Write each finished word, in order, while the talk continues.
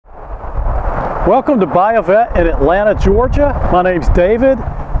Welcome to Buyavette in Atlanta, Georgia. My name's David,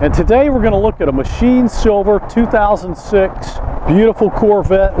 and today we're going to look at a machine silver 2006 beautiful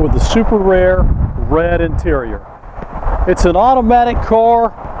Corvette with the super rare red interior. It's an automatic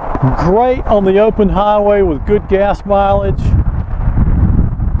car, great on the open highway with good gas mileage.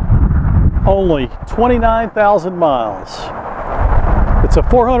 Only 29,000 miles. It's a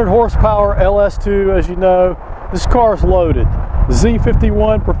 400 horsepower LS2, as you know. This car is loaded.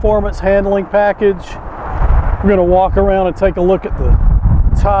 Z51 performance handling package. We're going to walk around and take a look at the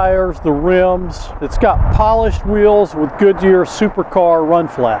tires, the rims. It's got polished wheels with Goodyear Supercar run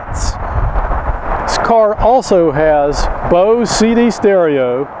flats. This car also has Bose CD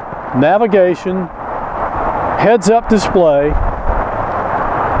stereo, navigation, heads-up display,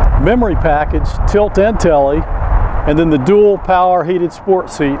 memory package, tilt and telly, and then the dual power heated sport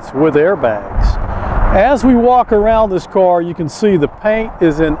seats with airbags. As we walk around this car, you can see the paint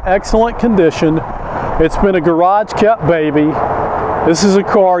is in excellent condition. It's been a garage kept baby. This is a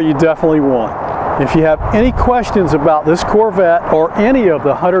car you definitely want. If you have any questions about this Corvette or any of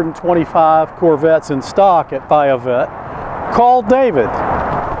the 125 Corvettes in stock at Buyavette, call David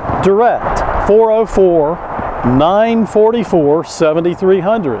direct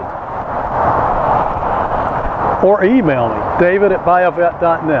 404-944-7300 or email me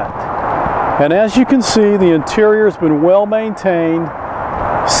david@buyavette.net. And as you can see, the interior has been well maintained.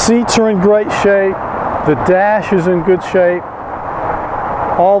 Seats are in great shape. The dash is in good shape.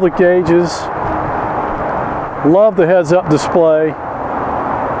 All the gauges. Love the heads-up display.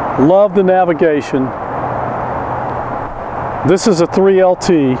 Love the navigation. This is a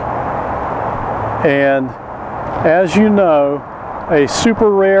 3LT, and as you know, a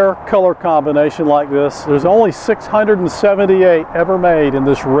super rare color combination like this, there's only 678 ever made in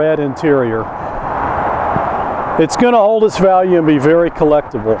this red interior. It's going to hold its value and be very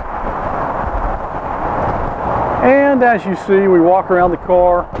collectible. And as you see, we walk around the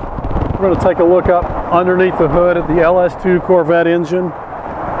car. We're going to take a look up underneath the hood at the LS2 Corvette engine.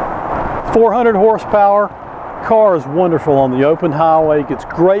 400 horsepower. Car is wonderful on the open highway, gets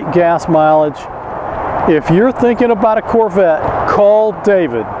great gas mileage. If you're thinking about a Corvette, call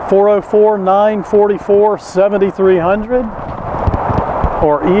David, 404-944-7300,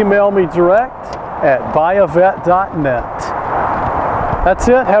 or email me direct at buyavette.net. That's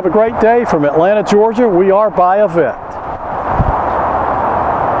it. Have a great day from Atlanta, Georgia. We are Buyavette.